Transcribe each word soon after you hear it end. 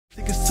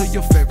Take us to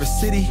your favorite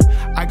city.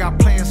 I got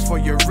plans for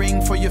your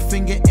ring, for your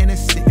finger, and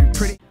it's sitting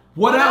pretty.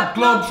 What up,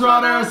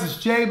 Globetrotters? It's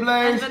Jay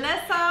Blaze. And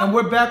Vanessa. And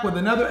we're back with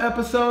another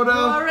episode of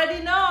You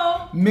already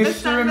know.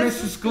 Mr. and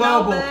Mrs.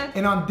 Global.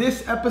 And on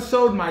this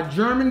episode, my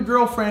German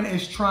girlfriend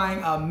is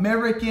trying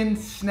American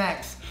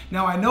snacks.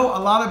 Now, I know a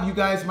lot of you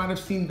guys might have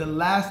seen the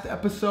last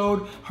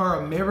episode, her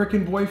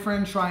American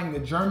boyfriend trying the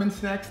German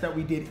snacks that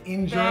we did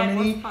in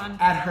Germany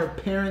at her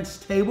parents'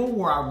 table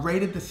where I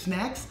rated the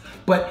snacks.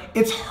 But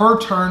it's her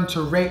turn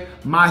to rate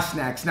my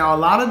snacks. Now, a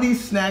lot of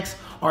these snacks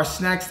are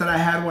snacks that I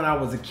had when I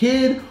was a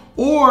kid,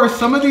 or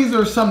some of these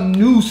are some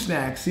new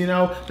snacks, you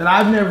know, that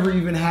I've never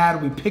even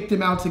had. We picked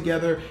them out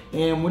together,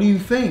 and what do you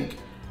think?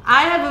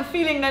 I have a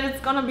feeling that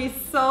it's gonna be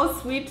so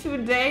sweet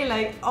today,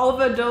 like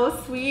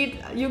overdose sweet.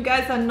 You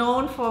guys are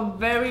known for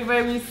very,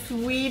 very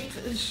sweet,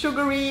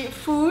 sugary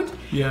food.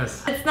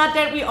 Yes. It's not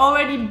that we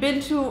already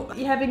been to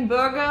having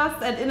burgers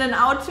at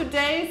In-N-Out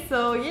today,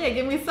 so yeah,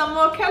 give me some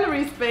more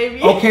calories,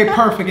 baby. Okay,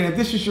 perfect. And if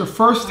this is your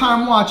first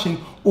time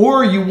watching,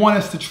 or you want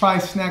us to try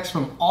snacks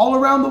from all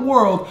around the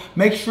world,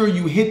 make sure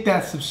you hit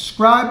that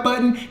subscribe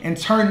button and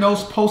turn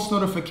those post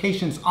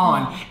notifications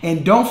on.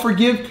 And don't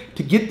forget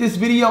to get this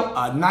video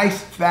a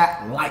nice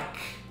fat like.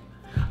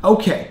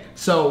 Okay,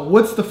 so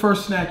what's the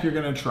first snack you're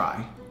gonna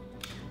try?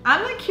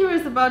 I'm like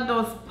curious about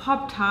those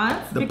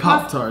Pop-Tarts. The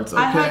Pop-Tarts,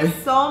 okay. I heard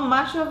so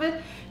much of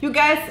it. You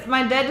guys,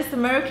 my dad is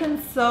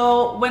American,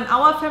 so when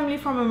our family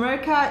from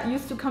America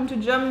used to come to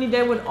Germany,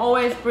 they would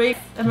always bring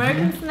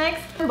American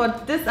snacks,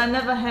 but this I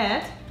never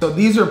had. So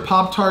these are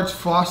Pop-Tarts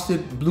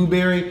frosted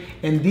blueberry,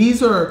 and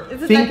these are...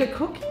 Is it like a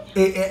cookie?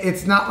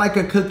 It's not like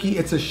a cookie,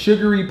 it's a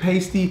sugary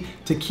pasty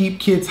to keep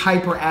kids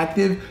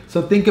hyperactive.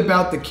 So think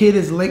about the kid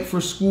is late for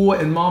school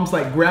and mom's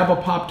like, grab a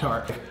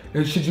Pop-Tart.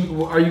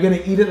 Are you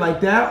gonna eat it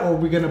like that, or are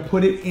we gonna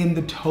put it in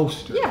the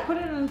toaster? Yeah, put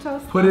it in the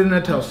toaster. Put it in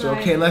the toaster.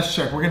 Right. Okay, let's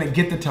check. We're gonna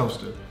get the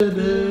toaster.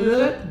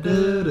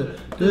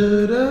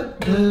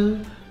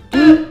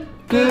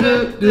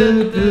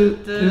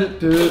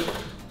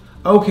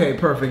 Okay,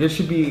 perfect. It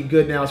should be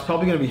good now. It's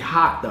probably gonna be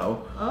hot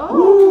though. Oh.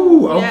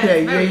 Ooh,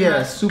 okay, yeah,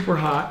 hot. Super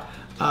hot.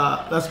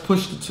 Let's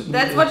push the...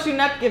 That's what you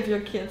not give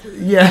your kids.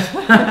 Yes.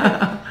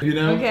 You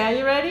know? Okay, are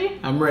you ready?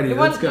 I'm ready.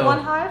 Let's go. You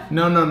want half?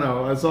 No.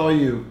 That's all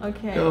you.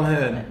 Okay. Go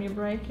ahead. Let me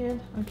break it.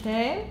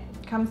 Okay.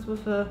 It comes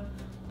with a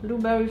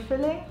blueberry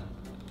filling.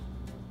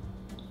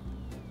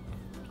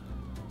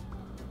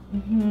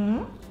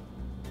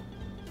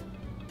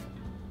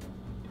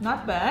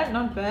 Not bad,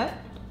 not bad.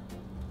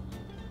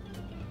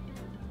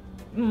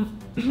 You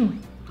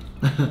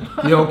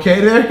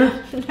okay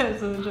there?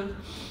 Yes,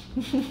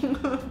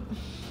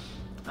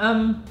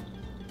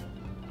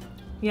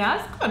 yeah,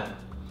 it's good.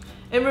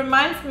 It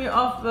reminds me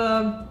of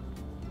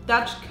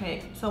Dutch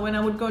cake. So when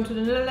I would go to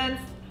the Netherlands,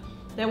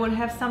 they would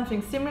have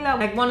something similar.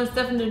 Like one is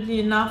definitely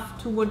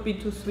enough, two would be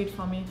too sweet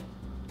for me.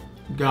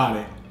 Got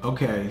it.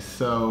 Okay,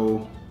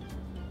 so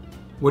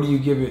what do you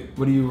give it?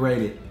 What do you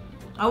rate it?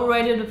 I would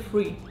rate it a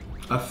 3.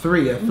 A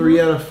 3, a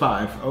 3 out of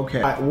 5.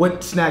 Okay.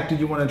 What snack did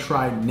you want to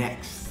try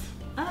next?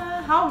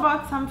 How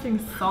about something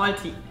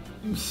salty?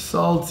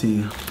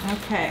 Salty.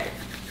 Okay.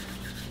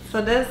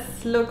 So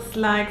this looks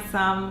like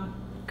some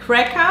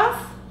crackers,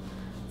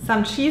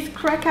 some cheese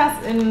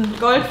crackers in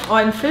gold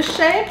or in fish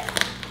shape.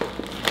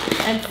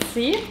 Let's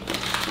see.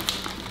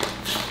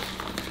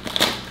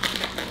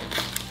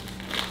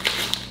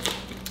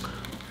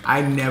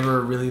 I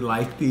never really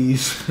liked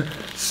these,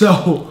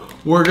 so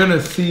we're gonna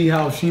see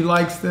how she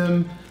likes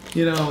them.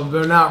 You know,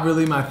 they're not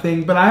really my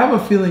thing, but I have a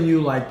feeling you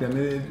like them.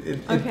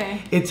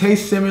 It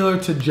tastes similar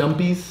to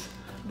Jumpies,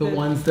 the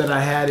ones that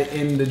I had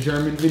in the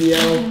German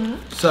video.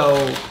 So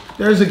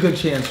there's a good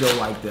chance you'll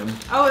like them.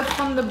 Oh, it's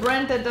from the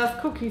brand that does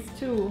cookies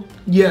too.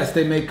 Yes,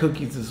 they make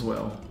cookies as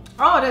well.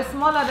 Oh, they're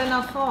smaller than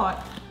I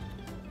thought.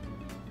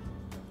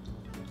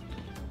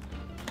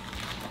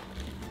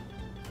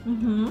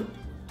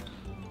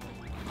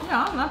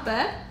 Yeah, not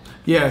bad.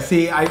 Yeah,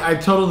 see, I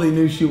totally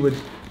knew she would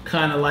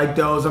kind of like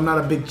those. I'm not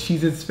a big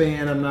Cheez-Its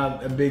fan. I'm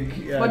not a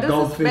big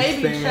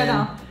Goldfish fan.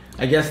 Cheddar.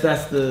 I guess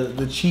that's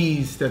the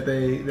cheese that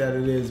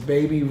it is,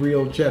 baby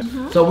real cheddar.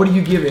 So what do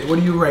you give it? What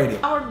do you rate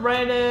it? I would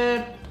rate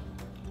it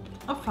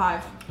a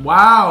 5.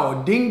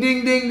 Wow, ding,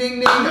 ding, ding, ding,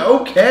 ding.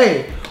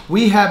 Okay,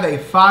 we have a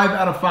 5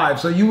 out of 5.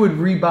 So you would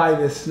rebuy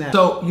this snack.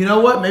 So you know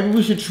what? Maybe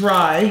we should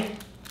try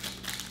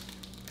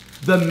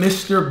the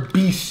Mr.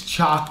 Beast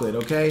chocolate,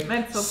 okay?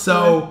 That's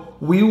so cool.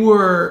 We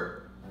were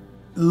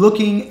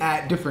looking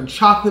at different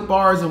chocolate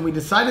bars and we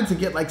decided to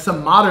get like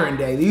some modern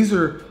day. These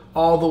are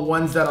all the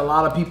ones that a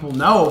lot of people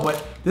know,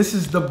 but this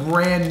is the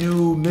brand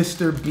new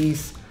Mr.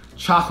 Beast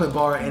chocolate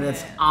bar and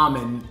it's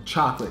almond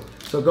chocolate.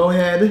 So go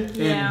ahead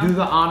and do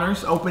the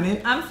honors, open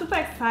it. I'm super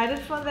excited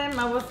for them.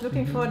 I was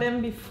looking for them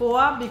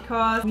before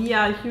because we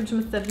are a huge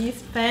Mr.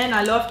 Beast fan.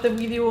 I loved the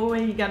video where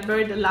he got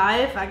buried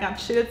alive. I got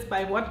chills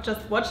by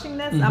just watching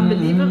this.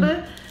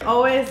 Unbelievable.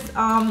 Always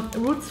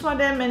roots for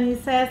them, and he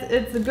says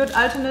it's a good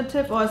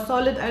alternative or a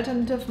solid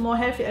alternative, more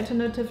healthy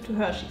alternative to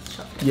Hershey's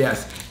chocolate.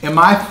 Yes, and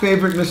my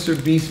favorite Mr.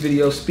 Beast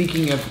video,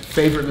 speaking of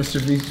favorite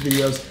Mr. Beast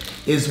videos,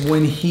 is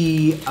when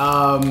he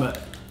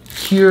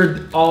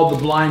cured all the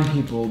blind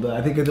people.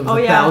 I think it was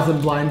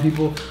 1,000 blind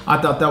people. I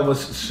thought that was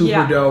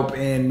super dope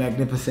and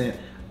magnificent.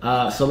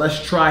 So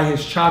let's try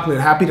his chocolate.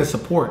 Happy to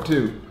support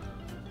too.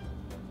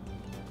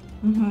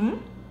 Mm-hmm.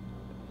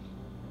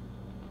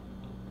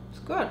 It's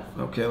good.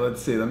 Okay,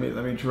 let's see. Let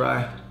me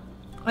try.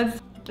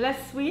 It's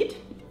less sweet.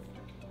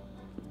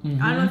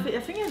 Mm-hmm. I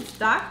think it's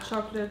dark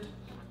chocolate.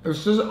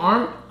 It's just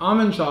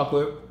almond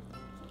chocolate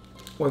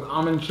with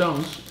almond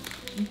chunks.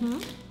 Mm-hmm.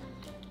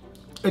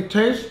 It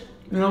tastes,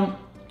 you know,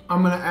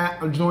 I'm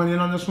gonna join in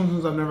on this one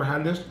since I've never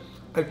had this.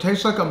 It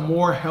tastes like a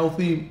more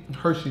healthy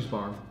Hershey's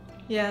bar.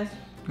 Yes.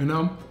 You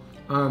know,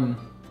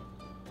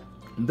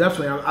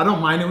 definitely. I don't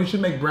mind it. We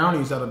should make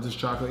brownies out of this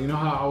chocolate. You know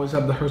how I always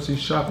have the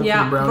Hershey's chocolate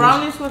for the brownies?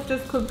 Brownies with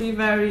this could be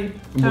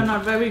turn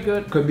out very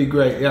good. Could be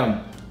great,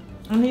 yeah.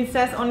 And he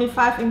says only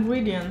 5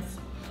 ingredients.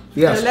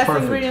 Yes, the less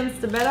perfect. ingredients,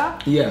 the better.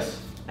 Yes.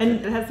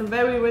 And it has a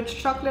very rich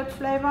chocolate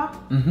flavor.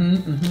 Mm-hmm,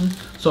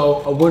 mm-hmm.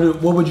 So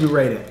what would you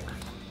rate it?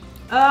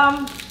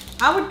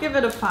 I would give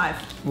it a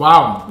 5.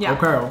 Wow. Yeah.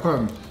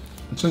 Okay.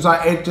 Since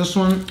I ate this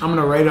one, I'm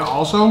gonna rate it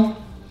also.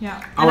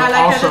 Yeah. And I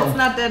like that it's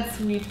not that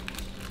sweet.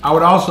 I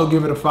would also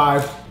give it a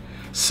 5.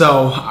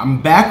 So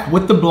I'm back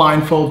with the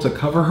blindfold to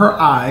cover her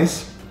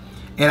eyes,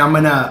 and I'm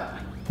gonna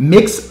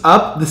mix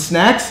up the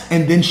snacks,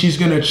 and then she's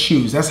gonna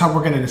choose. That's how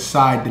we're gonna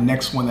decide the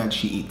next one that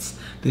she eats.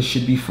 This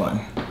should be fun.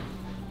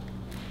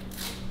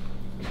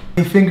 How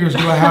many fingers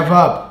do I have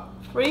up?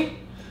 3.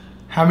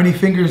 How many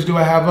fingers do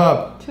I have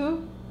up?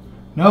 2.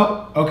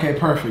 No? Okay,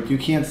 perfect. You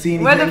can't see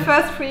anything? Were the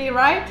first 3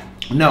 right?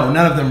 No,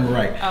 none of them were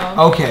right.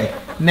 Oh. Okay,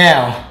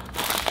 now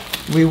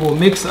we will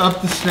mix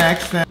up the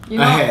snacks.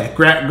 Ahead,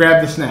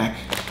 grab the snack.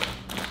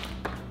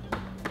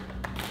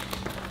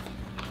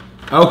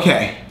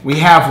 Okay, we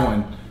have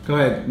one. Go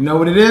ahead. You know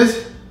what it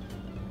is?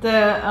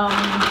 The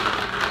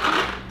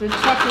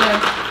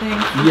chocolate thing.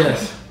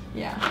 Yes.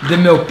 Yeah. The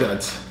Milk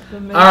Duds.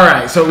 All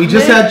right, so we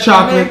just had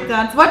chocolate. Milk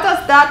Duds. What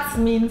does Duds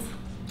mean?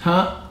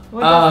 Huh?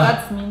 What does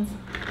Duds mean?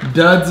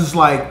 Duds is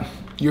like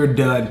you're a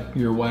dud,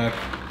 you're whack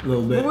a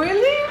little bit.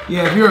 Really?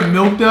 Yeah, if you're a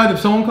milk dud, if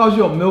someone calls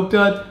you a milk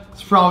dud,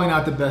 it's probably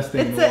not the best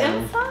thing. It's the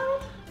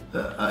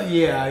inside?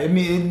 Yeah, it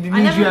means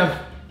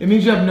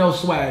you have no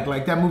swag.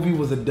 Like that movie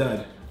was a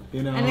dud.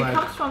 You know, and it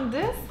comes from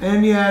this?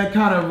 And yeah, it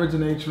kind of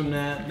originates from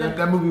that.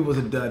 That movie was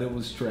a dud. It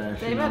was trash.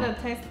 They better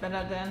taste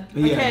better then.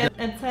 Yeah. Okay,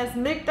 it says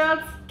Milk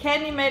Duds,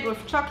 candy made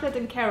with chocolate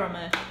and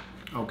caramel.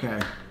 Okay,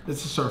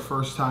 this is our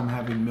first time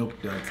having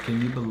Milk Duds.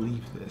 Can you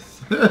believe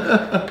this?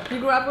 You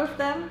grew up with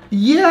them?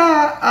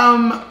 Yeah,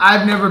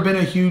 I've never been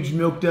a huge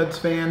Milk Duds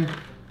fan.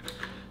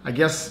 I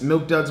guess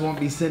Milk Duds won't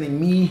be sending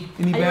me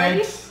any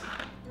bags.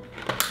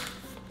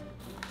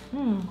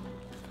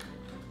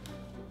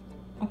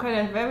 Okay,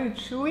 they're very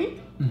chewy.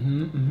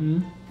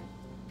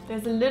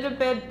 There's a little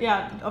bit,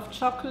 of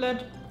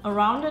chocolate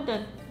around it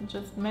that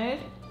just made.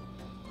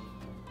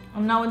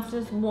 And now it's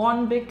just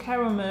one big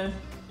caramel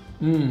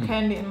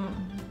candy.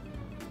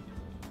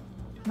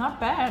 Not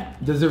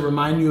bad. Does it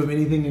remind you of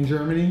anything in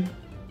Germany?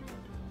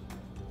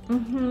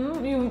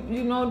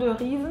 You know the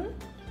Riesen?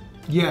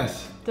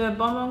 Yes. The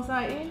bonbons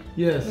I eat?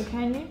 Yes. The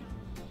candy?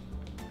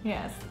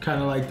 Yes.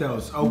 Kind of like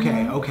those.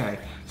 Okay, okay.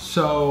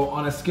 So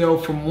on a scale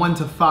from 1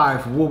 to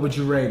 5, what would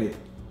you rate it?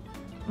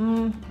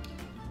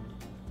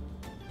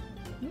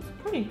 It's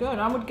pretty good.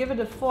 I would give it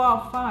a 4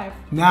 out of 5.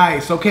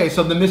 Nice. Okay,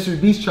 so the Mr.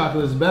 Beast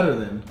chocolate is better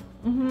then.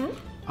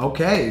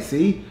 Okay,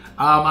 see?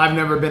 I've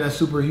never been a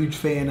super huge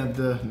fan of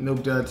the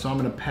Milk Dud, so I'm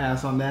gonna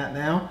pass on that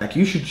now. Like,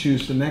 you should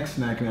choose the next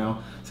snack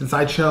now. Since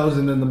I chose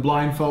and then the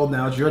blindfold,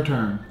 now it's your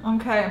turn.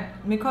 Okay,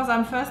 because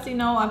I'm thirsty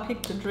now, I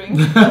picked the drink.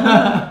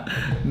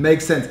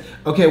 Makes sense.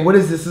 Okay, what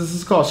is this? This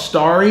is called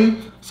Starry.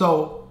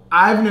 So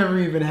I've never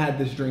even had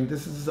this drink.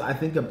 This is, I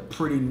think, a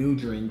pretty new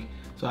drink.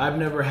 So I've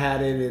never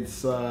had it.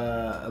 It's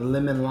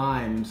lemon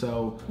lime,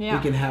 so we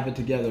can have it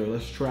together.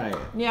 Let's try it.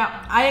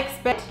 Yeah, I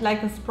expect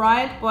like a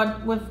Sprite,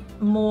 but with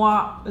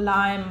more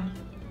lime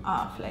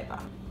flavor.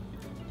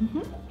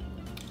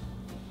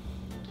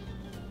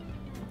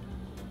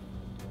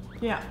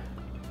 Yeah.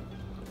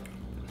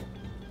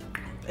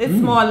 It's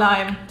more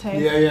lime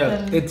taste.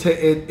 Yeah.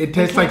 It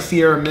tastes like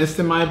Sierra Mist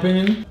in my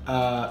opinion.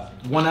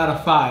 1 out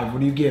of 5. What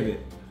do you give it?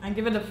 I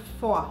give it a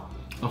 4.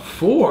 A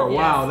 4? Yes.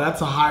 Wow, that's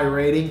a high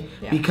rating.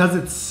 Yeah. Because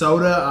it's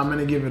soda, I'm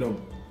gonna give it a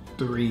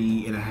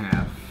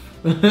 3.5.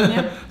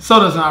 Yeah.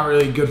 Soda's not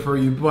really good for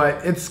you,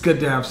 but it's good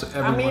to have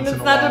every once in a while.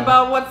 It's not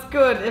about what's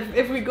good.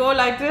 If we go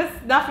like this,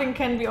 nothing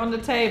can be on the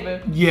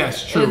table.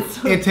 Yes, true.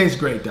 It tastes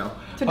great though.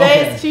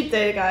 Today is cheat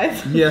day,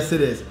 guys. Yes,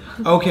 it is.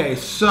 Okay,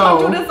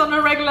 so don't do this on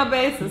a regular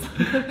basis.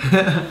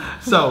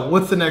 So,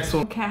 what's the next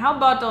one? Okay, how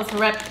about those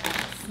wrapped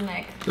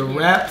snacks? The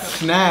wrapped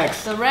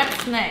snacks. The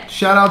wrapped snacks.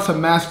 Shout out to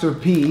Master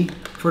P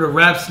for the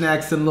wrapped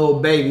snacks and Little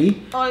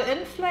Baby. All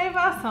in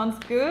flavor, sounds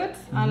good.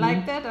 I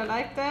like that.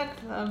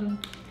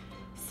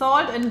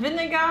 Salt and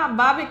vinegar,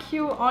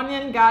 barbecue,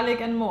 onion,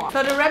 garlic, and more.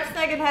 So the wrap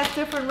snack, it has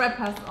different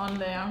wrappers on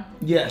there.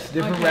 Yes,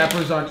 different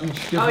wrappers on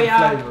each different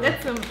flavor.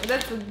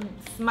 That's a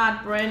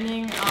smart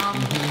branding.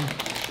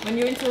 When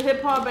you're into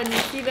hip hop and you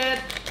see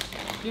that,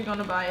 you're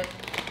gonna buy it.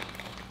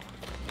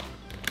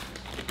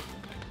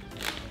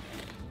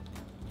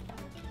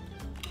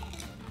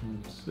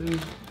 Let's see.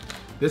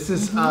 This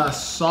is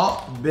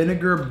salt,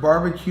 vinegar,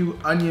 barbecue,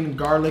 onion,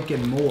 garlic,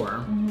 and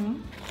more.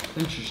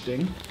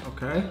 Interesting.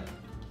 Okay.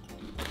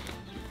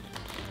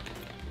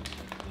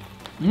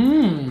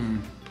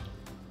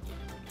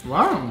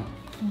 Wow.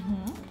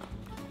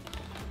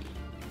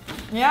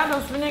 Yeah,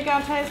 those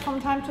vinegar taste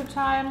from time to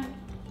time.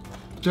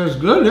 Tastes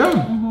good,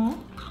 yeah.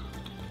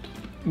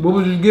 What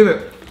would you give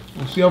it?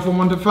 On a scale from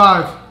 1 to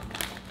 5.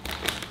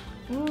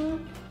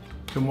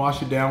 Can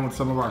wash it down with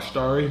some of our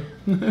story.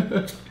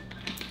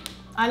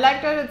 I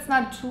like that it's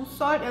not too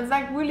salty. It's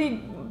like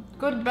really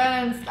good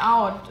balanced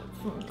out.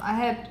 I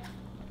had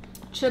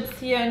chips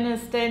here in the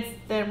States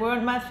that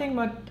weren't my thing,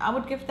 but I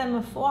would give them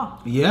a 4.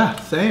 Yeah,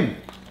 same.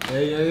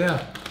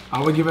 Yeah.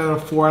 I would give it a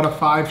 4 out of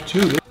 5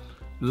 too.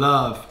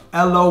 Love,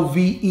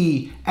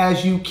 L-O-V-E.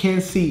 As you can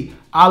see,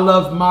 I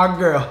love my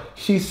girl.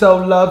 She's so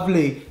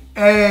lovely.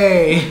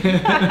 Hey.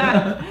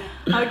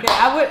 Okay,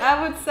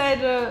 I would say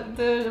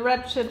the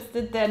red chips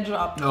did their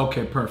job.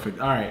 Okay, perfect.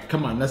 All right,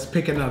 come on, let's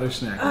pick another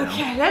snack now.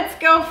 Okay, let's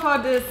go for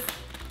this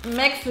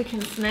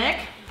Mexican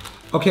snack.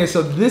 Okay,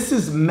 so this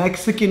is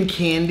Mexican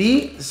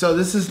candy. So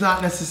this is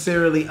not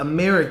necessarily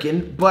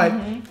American, but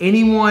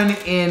anyone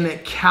in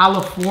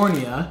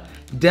California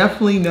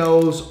definitely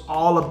knows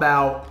all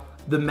about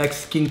the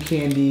Mexican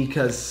candy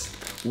because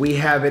we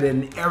have it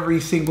in every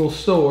single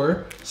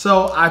store.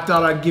 So I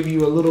thought I'd give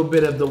you a little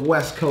bit of the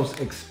West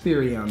Coast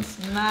experience.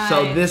 Nice.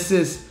 So this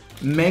is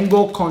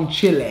mango con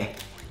chile.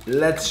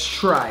 Let's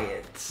try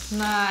it.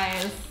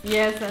 Nice.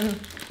 Yes, and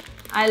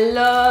I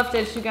love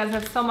that you guys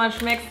have so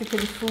much Mexican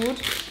food.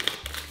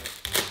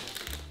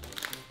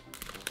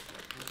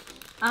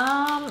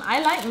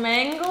 I like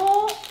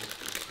mango.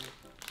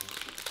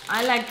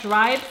 I like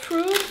dried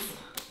fruits.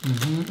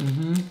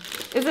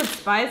 Is it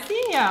spicy?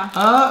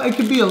 Yeah. It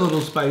could be a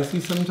little spicy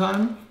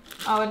sometime.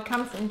 Oh, it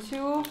comes in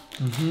 2.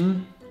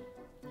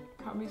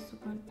 Probably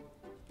super.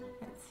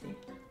 Let's see.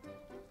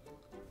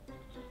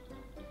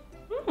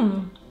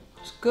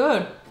 It's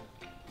good.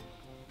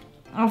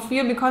 I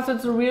feel because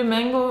it's a real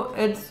mango,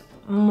 it's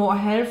more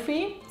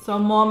healthy. So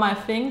more my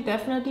thing,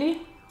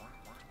 definitely.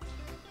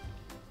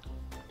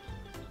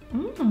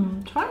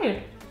 Try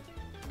it.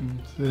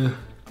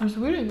 It's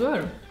really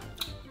good.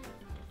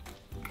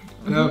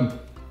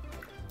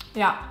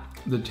 Yeah.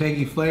 The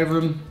tangy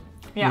flavor.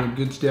 Yeah. It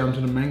gets down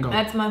to the mango.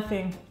 That's my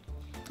thing.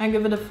 I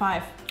give it a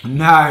 5.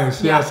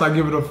 Nice. Yeah. Yes, I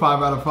give it a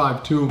 5 out of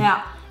 5 too.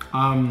 Yeah.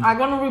 I'm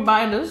gonna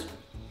rebuy this.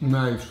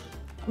 Nice.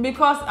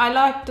 Because I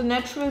like the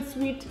natural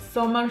sweet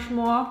so much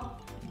more.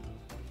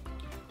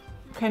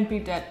 Can't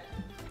beat that.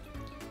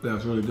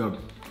 That's really good.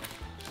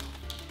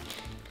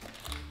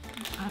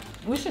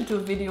 We should do a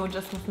video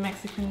just with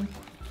Mexican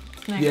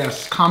snacks.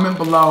 Yes, comment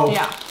below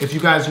Yeah. if you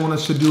guys want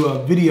us to do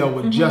a video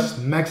with just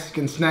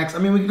Mexican snacks. I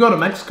mean, we could go to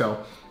Mexico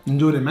and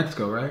do it in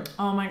Mexico, right?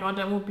 Oh my god,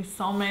 that would be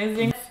so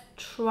amazing. Let's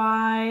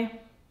try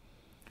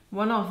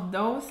one of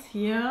those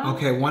here.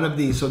 Okay, one of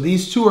these. So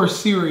these two are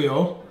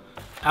cereal,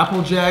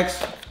 Apple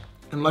Jacks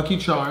and Lucky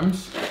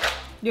Charms.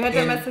 You had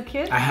them as a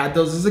kid? I had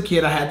those as a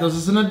kid. I had those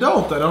as an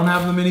adult. I don't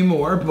have them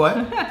anymore, but.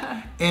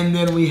 And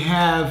then we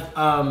have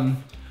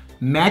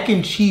mac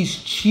and cheese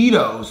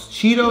Cheetos.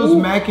 Cheetos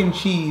mac and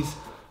cheese,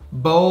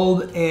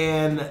 bold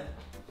and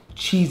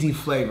cheesy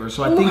flavor.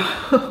 So I think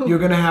you're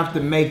gonna have to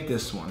make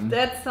this one.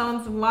 That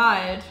sounds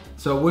wild.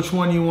 So which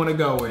one you want to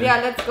go with? Yeah,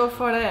 let's go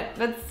for that.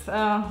 Let's.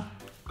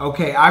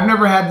 Okay, I've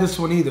never had this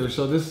one either,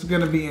 so this is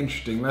gonna be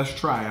interesting. Let's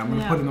try. I'm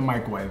gonna put it in the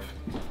microwave.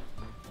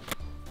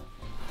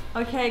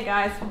 Okay,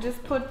 guys, we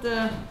just put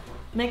the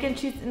mac and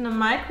cheese in the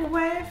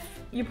microwave.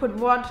 You put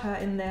water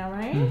in there,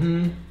 right?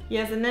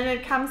 Yes, and then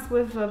it comes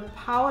with a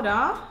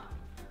powder.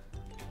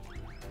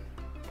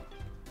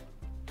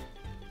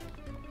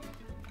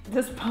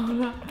 This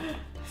powder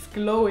is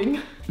glowing.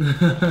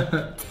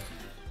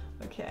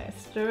 Okay, I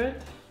stir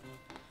it.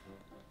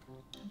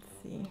 Let's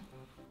see.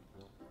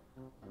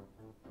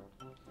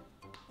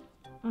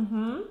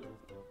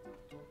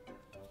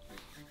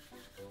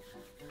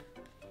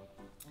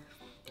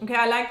 Okay,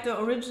 I like the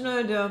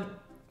original,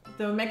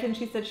 the mac and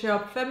cheese that your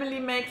family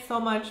makes so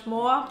much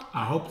more.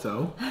 I hope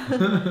so.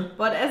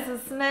 But as a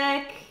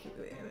snack,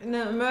 in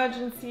an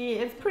emergency,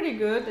 it's pretty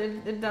good.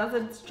 It does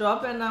its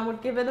job, and I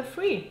would give it a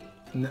 3.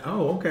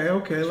 Oh, okay,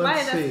 okay. Try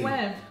Let's it see. as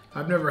well.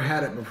 I've never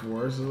had it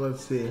before, so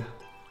let's see.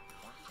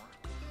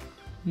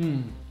 Yeah,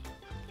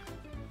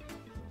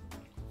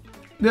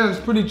 it's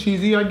pretty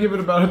cheesy. I'd give it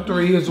about a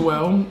 3 as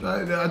well.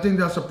 I think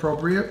that's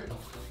appropriate.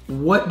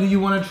 What do you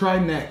want to try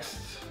next?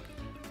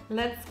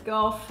 Let's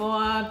go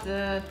for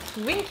the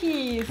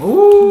Twinkies.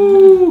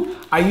 Ooh!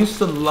 I used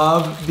to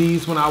love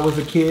these when I was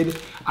a kid.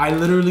 I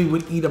literally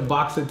would eat a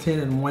box of 10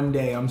 in one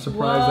day. I'm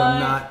surprised I'm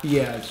not,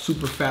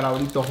 super fat. I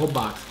would eat the whole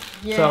box.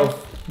 Yes. So,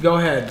 go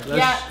ahead.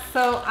 Yeah,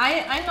 so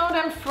I know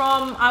them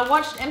from, I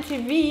watched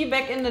MTV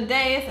back in the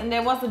days, and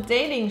there was a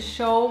dating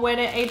show where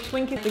they ate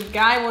Twinkies. The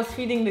guy was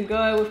feeding the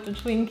girl with the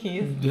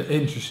Twinkies.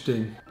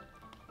 Interesting.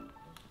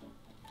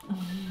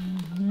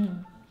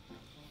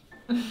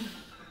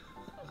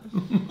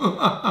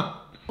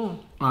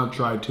 I'll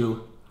try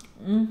too.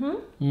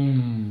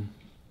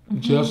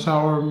 Just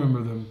how I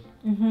remember them.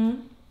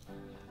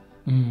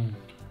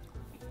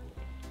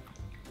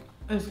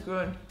 It's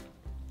good.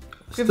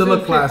 Still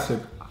a classic.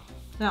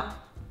 Yeah.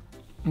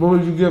 What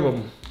would you give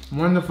them?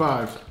 1 to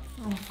 5.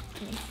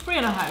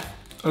 3.5.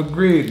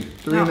 Agreed.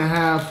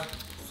 3.5.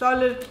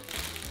 Solid.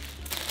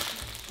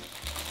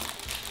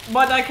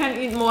 But I can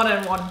eat more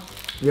than one.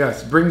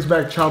 Yes, brings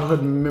back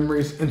childhood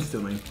memories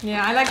instantly.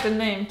 Yeah, I like the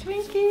name.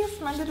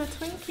 Twinkies, my little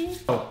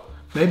Twinkies. Oh,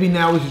 maybe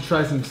now we should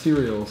try some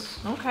cereals.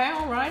 Okay,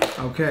 alright.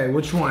 Okay,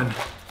 which one?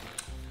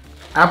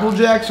 Apple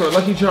Jacks or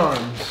Lucky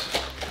Charms?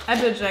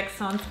 Apple Jacks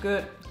sounds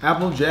good.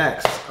 Apple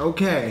Jacks,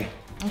 okay.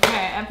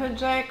 Okay, Apple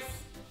Jacks,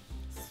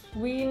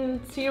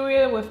 sweetened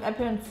cereal with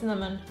apple and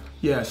cinnamon.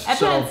 Yes.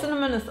 Apple and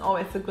cinnamon is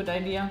always a good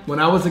idea. When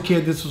I was a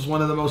kid, this was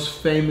one of the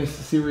most famous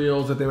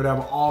cereals that they would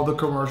have all the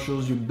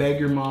commercials. You beg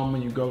your mom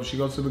when she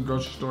goes to the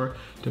grocery store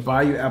to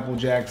buy you Apple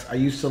Jacks. I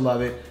used to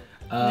love it.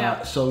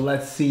 Yeah. So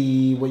let's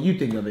see what you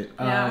think of it.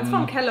 Yeah, it's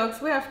from Kellogg's.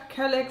 We have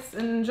Kellogg's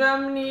in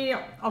Germany,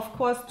 of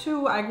course,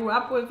 too. I grew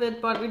up with it,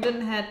 but we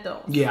didn't have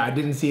those. Yeah, I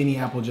didn't see any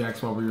Apple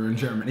Jacks while we were in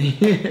Germany.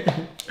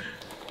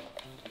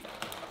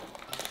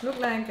 Look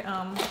like,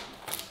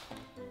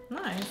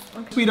 nice.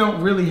 Okay. We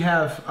don't really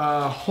have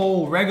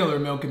whole regular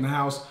milk in the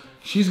house.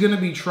 She's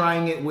gonna be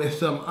trying it with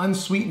some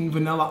unsweetened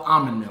vanilla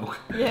almond milk.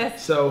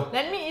 Yes. So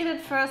let me eat it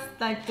first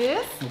like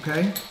this.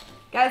 Okay.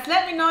 Guys,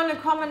 let me know in the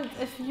comments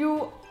if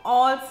you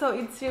also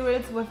eat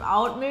cereals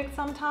without milk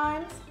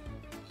sometimes.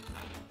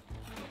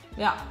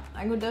 Yeah,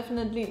 I could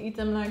definitely eat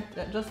them like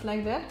that, just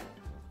like that.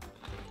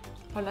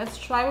 But let's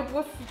try it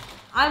with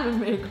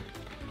almond milk.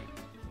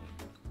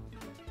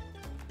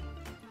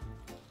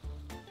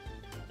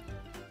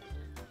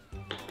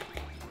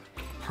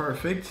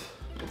 Perfect.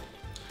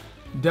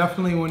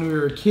 Definitely when we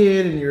were a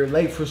kid and you're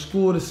late for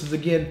school, this is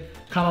again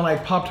kind of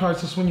like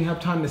Pop-Tarts. This is when you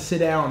have time to sit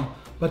down.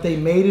 But they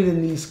made it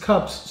in these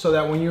cups so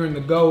that when you're on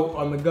the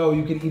go,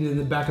 you can eat it in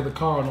the back of the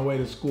car on the way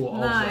to school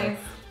also. Nice.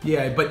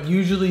 Yeah, but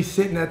usually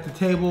sitting at the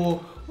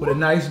table with a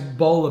nice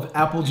bowl of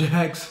Apple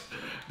Jacks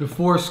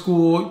before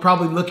school,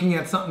 probably looking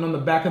at something on the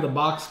back of the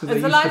box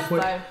because they used to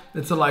put.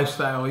 It's a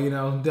lifestyle, you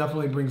know.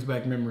 Definitely brings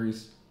back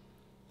memories.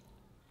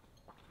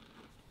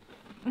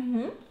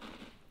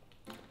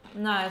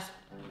 Nice.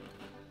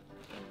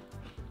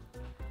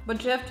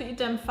 But you have to eat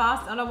them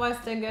fast, otherwise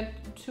they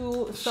get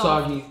too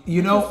soft. Soggy.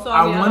 You know,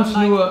 I once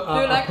knew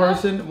a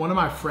person, one of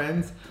my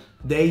friends,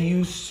 he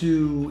used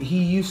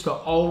to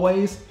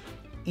always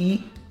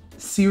eat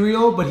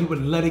cereal, but he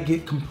would let it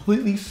get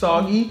completely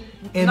soggy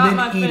and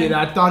then eat it.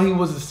 I thought he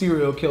was a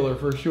serial killer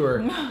for sure.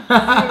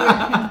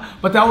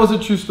 But that was a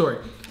true story.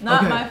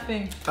 Not my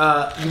thing.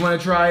 You want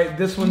to try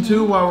this one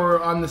too while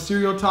we're on the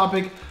cereal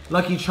topic?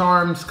 Lucky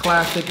Charms,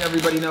 classic.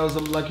 Everybody knows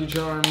the Lucky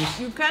Charms.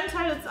 You can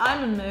tell it's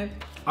almond milk.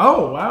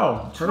 Oh,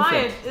 wow. Perfect. Try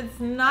it. It's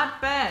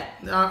not bad.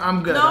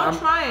 I'm good. No,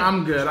 try it.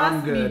 I'm good. Trust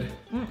I'm good.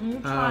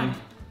 Try it.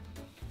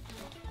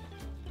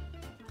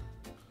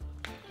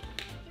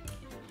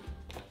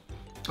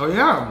 Oh,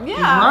 yeah. Yeah. You're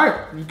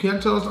right. You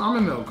can't tell it's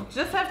almond milk.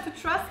 Just have to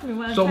trust me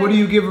when I So what do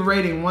you give a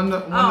rating? 1 to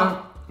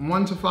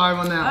 5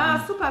 on that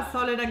one? Super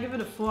solid. I give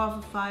it a 4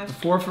 for 5.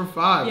 4 for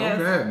 5. Yes.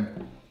 Okay.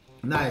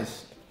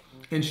 Nice.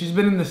 And she's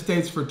been in the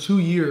States for 2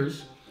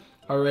 years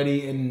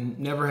already and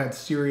never had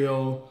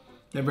cereal,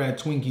 never had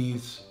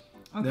Twinkies,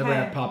 never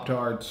had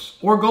Pop-Tarts,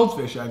 or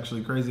Goldfish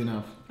actually, crazy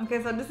enough.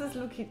 Okay, so this is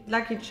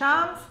Lucky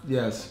Charms.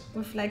 Yes.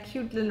 With like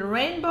cute little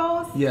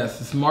rainbows.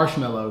 Yes, it's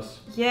marshmallows.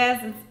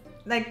 Yes, it's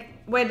like,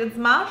 wait, it's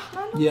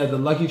marshmallows? Yeah, the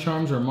Lucky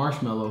Charms are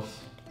marshmallows.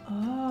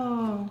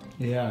 Oh.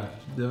 Yeah,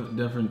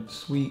 different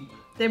sweet.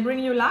 They bring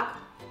you luck?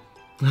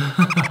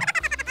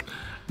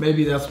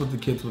 Maybe that's what the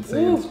kids would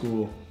say in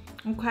school.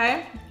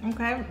 Okay,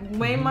 okay.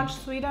 Way much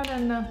sweeter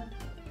than the,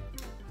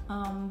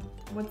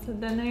 what's the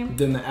name?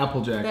 Than the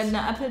Apple Jacks. Than the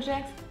Apple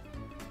Jacks.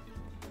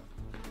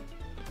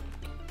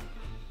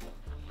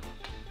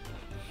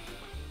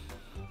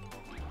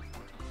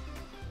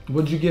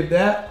 Would you give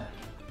that?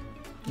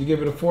 You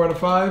give it a 4 out of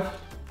 5?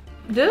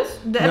 This?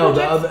 The No,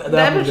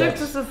 Apple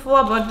Jacks is a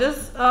 4, but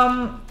this,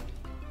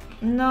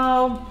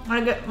 no,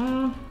 I get,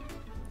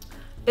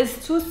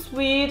 it's too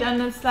sweet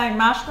and it's like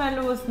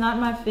marshmallow is not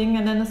my thing,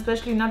 and then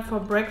especially not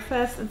for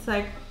breakfast. It's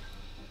like,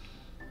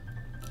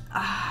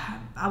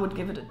 I would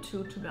give it a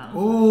 2 to be honest.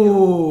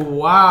 Ooh,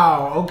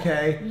 wow,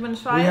 okay. You want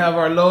to try We it? have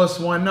our lowest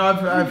one. No,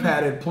 I've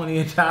had it plenty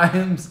of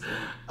times.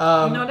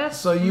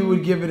 So you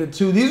would give it a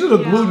 2. These are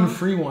the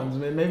gluten-free ones,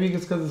 man. Maybe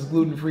it's because it's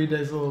gluten-free,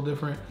 tastes a little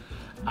different.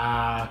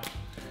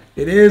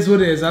 It is what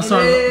it is. That's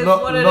our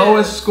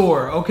lowest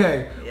score.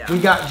 Okay, we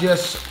got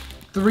just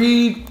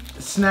 3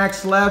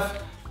 snacks left.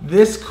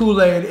 This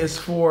Kool-Aid is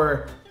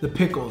for the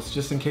pickles,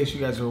 just in case you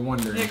guys were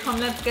wondering. Yeah, come,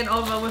 let's get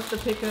over with the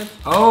pickles.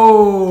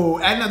 Oh,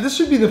 and no, this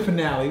should be the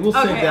finale. We'll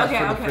save that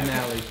for the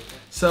finale. Okay.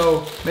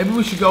 So maybe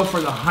we should go for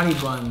the honey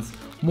buns.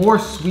 More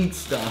sweet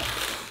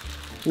stuff.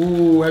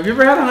 Ooh, have you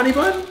ever had a honey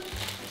bun?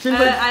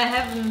 I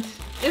haven't.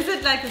 Is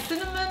it like a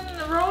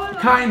cinnamon roll?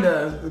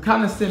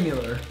 Kinda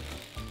similar.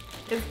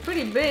 It's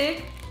pretty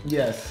big.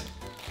 Yes.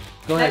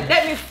 Go ahead.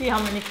 Let me see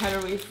how many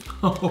calories.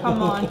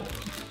 Come on.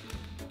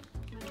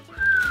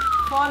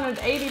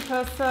 480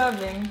 per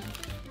serving.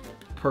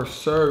 Per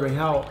serving?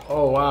 How?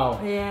 Oh, wow.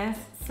 Yes.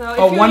 So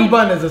Oh, one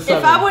bun is a serving.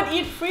 If I would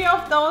eat 3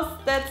 of those,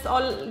 that's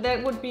all.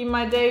 That would be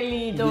my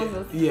daily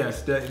doses.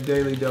 Yes,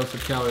 daily dose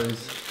of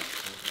calories.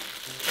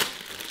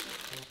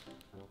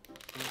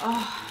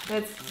 Oh,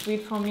 that's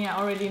sweet for me. I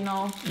already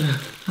know.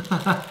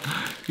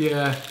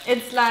 Yeah.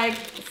 It's like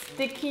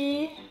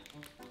sticky.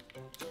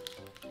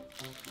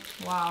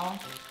 Wow.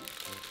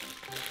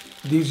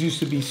 These used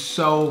to be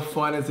so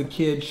fun as a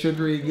kid.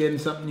 Sugary again,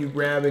 something you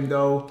grab and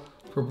go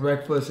for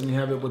breakfast, and you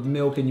have it with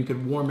milk, and you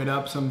could warm it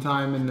up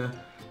sometime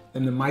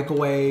in the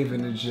microwave,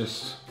 and it's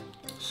just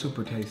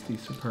super tasty,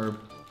 superb.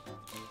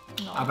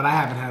 No. But I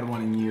haven't had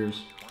one in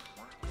years.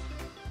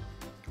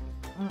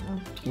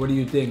 What do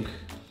you think?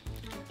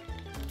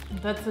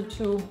 That's a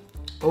 2.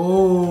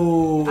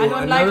 Oh, I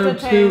don't like another the 2.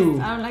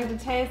 taste. I don't like the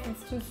taste.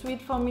 It's too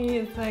sweet for me.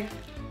 It's like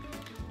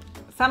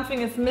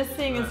something is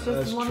missing. It's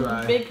just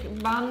one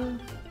big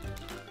bun.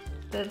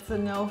 That's a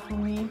no for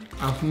me.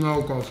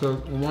 No, so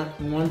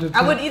 1 to 2.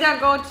 I would either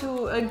go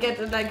to get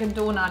like a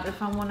donut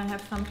if I want to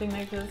have something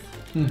like this.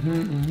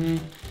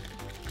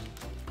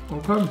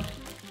 Okay.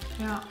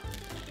 Yeah.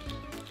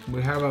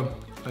 We have a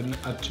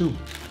 2.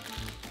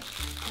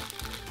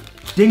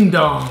 Ding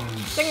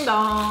dongs. Ding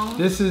dong.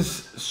 This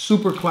is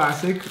super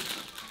classic.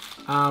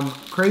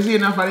 Crazy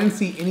enough, I didn't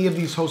see any of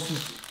these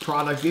Hostess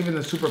products, even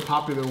the super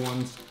popular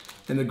ones,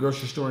 in the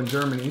grocery store in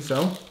Germany.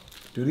 So,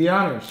 do the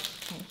honors.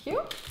 Thank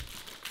you.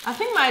 I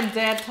think my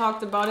dad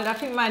talked about it. I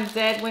think my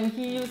dad, when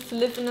he used to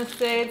live in the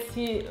States,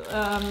 he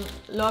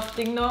loved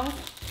ding dongs.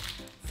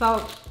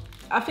 So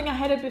I think I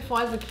had it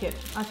before as a kid.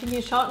 I think he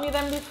showed me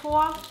them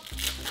before.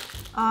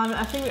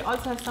 I think we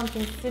also have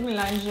something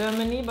similar in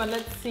Germany, but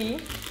let's see.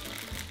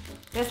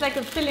 There's like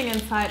a filling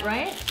inside,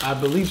 right? I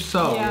believe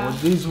so. Yeah. Well,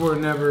 these were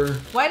never...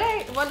 Why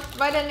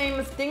their name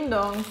is ding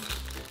dongs?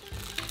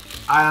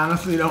 I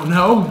honestly don't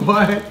know,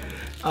 but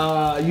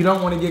you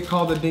don't want to get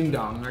called a ding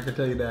dong. I can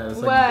tell you that.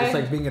 It's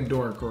like being a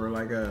dork or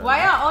like a... Why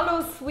are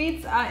all those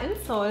sweets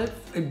insults?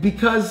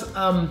 Because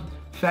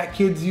fat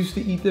kids used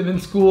to eat them in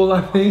school,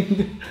 I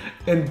think,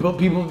 and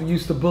people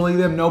used to bully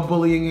them. No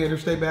bullying here,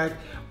 stay back.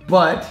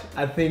 But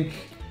I think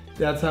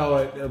that's how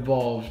it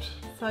evolved.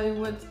 So you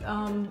would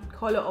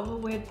call an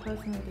overweight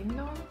person a ding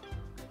dong?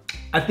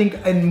 I think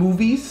in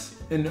movies,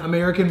 in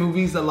American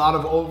movies, a lot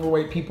of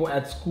overweight people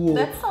at school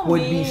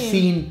would be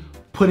seen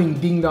putting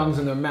ding dongs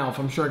in their mouth.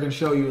 I'm sure I can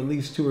show you at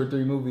least 2 or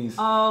 3 movies.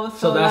 Oh,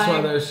 so that's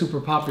why they're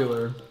super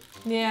popular.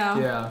 Yeah.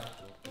 Yeah.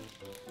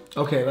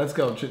 Okay, let's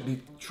go.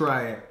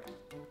 Try it.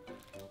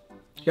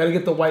 You gotta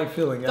get the white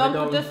filling. Don't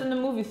put this in the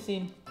movie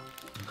scene.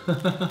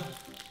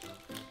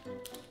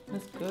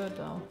 It's good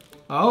though.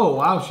 Oh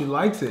wow, she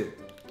likes it.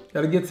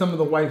 Gotta get some of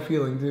the white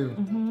feeling too.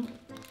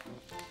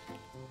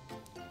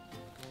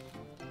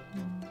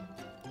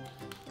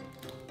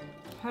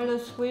 Hella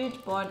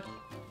sweet, but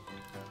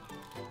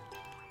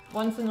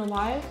once in a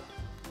while.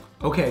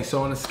 Okay,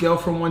 so on a scale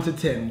from 1 to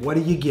 10, what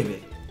do you give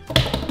it?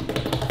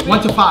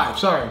 1 to 5,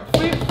 sorry.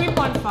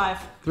 3.5.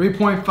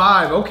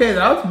 3.5. Okay,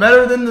 that was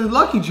better than the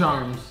Lucky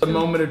Charms. The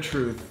moment of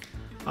truth.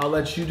 I'll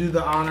let you do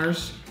the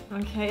honors.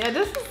 Okay, yeah,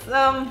 this is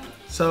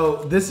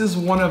So this is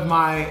one of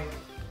my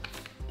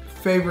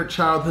favorite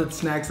childhood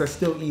snacks. I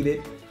still eat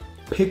it.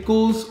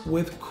 Pickles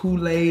with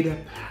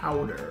Kool-Aid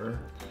powder.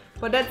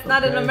 But that's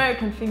not an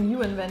American thing.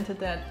 You invented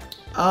that.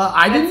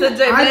 I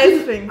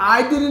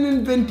didn't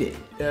invent it.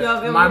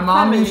 My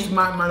mom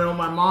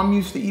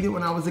used to eat it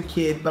when I was a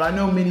kid, but I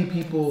know many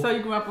people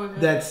you grew up with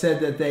it. that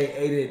said that they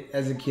ate it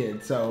as a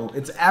kid. So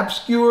it's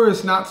obscure,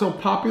 it's not so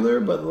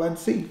popular, but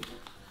let's see.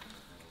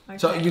 Okay.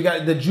 So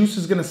the juice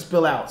is gonna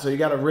spill out, so you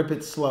gotta rip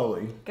it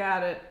slowly.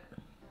 Got it.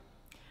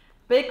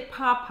 Big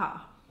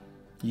Papa.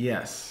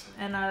 Yes.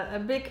 And a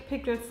big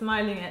pickle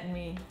smiling at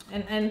me.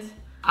 And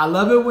I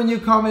love it when you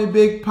call me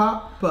Big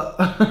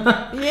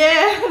Papa.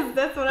 Yes,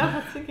 that's what I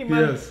was thinking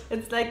about. Yes.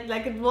 It's like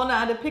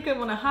the pickle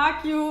wanna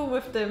hug you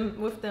with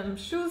them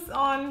shoes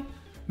on.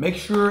 Make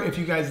sure if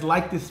you guys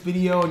like this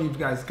video and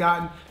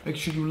make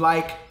sure you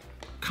like,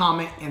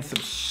 comment, and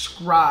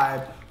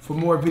subscribe for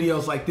more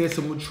videos like this.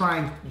 And we're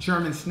trying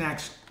German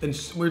snacks, and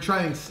we're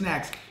trying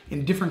snacks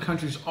in different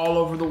countries all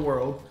over the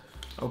world.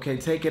 Okay,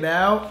 take it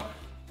out.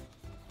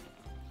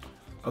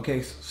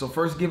 Okay, so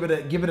first give it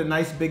a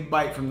nice big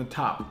bite from the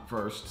top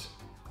first.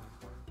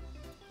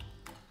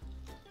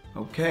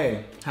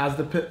 Okay, how's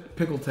the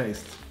pickle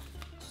taste?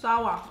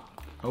 Sour.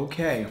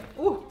 Okay.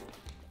 Ooh,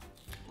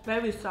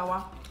 very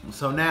sour.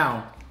 So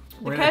now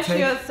the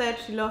cashier said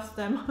she loves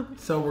them.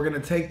 So we're gonna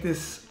take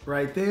this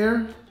right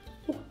there,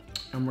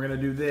 and we're gonna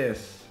do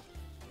this.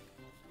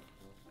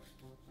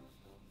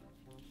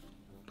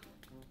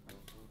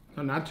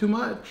 No, not too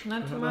much.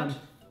 Not too much.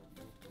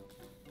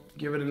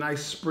 Give it a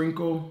nice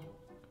sprinkle.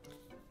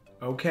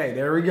 Okay,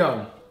 there we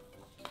go.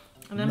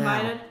 And then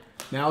bite it.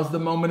 Now's the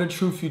moment of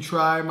truth. You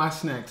try my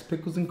snacks,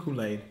 pickles and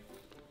Kool-Aid.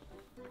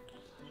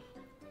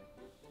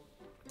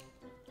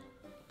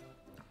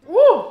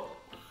 Ooh!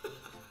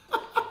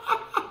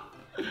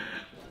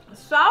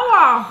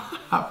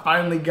 I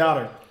finally got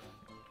her.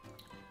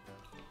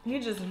 He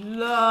just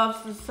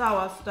loves the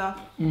sour stuff.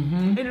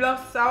 He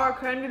loves sour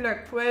candy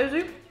like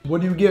crazy.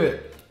 What do you give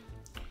it?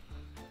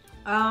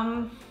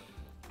 I'm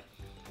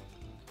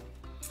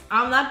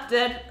not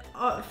that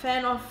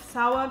fan of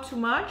sour too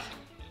much,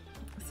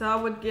 so I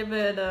would give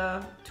it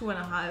a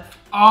 2.5.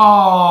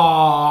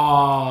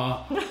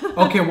 Oh.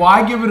 Okay, well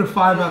I give it a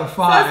 5 out of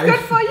 5. That's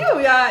good for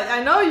you. Yeah,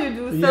 I know you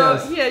do. So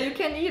Yes. here, you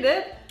can eat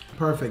it.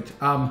 Perfect.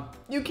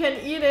 You can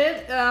eat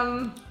it.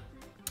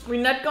 We're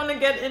not gonna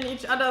get in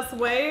each other's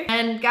way.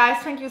 And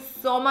guys, thank you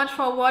so much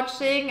for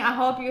watching. I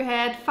hope you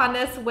had fun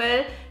as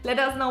well. Let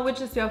us know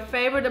which is your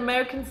favorite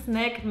American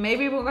snack.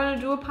 Maybe we're gonna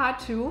do a part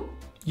 2.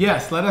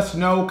 Yes, let us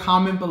know.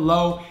 Comment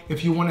below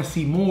if you want to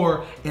see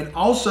more. And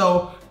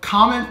also,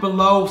 comment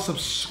below,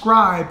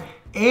 subscribe,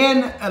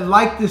 and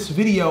like this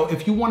video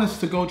if you want us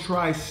to go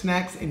try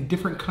snacks in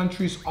different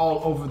countries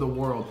all over the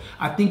world.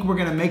 I think we're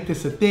gonna make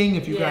this a thing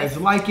if you guys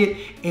like it.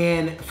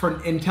 And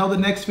until the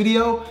next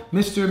video,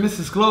 Mr. and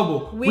Mrs.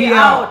 Global, we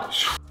out.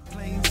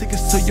 Plane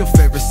tickets to your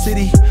favorite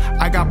city.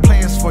 I got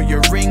plans for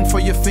your ring, for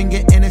your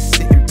finger, and it's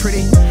sitting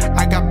pretty.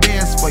 I got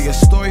bands for your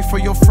story, for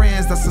your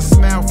friends. That's a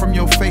smile from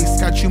your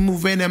face. Got you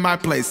moving in my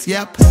place.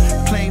 Yep.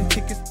 Plane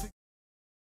tickets.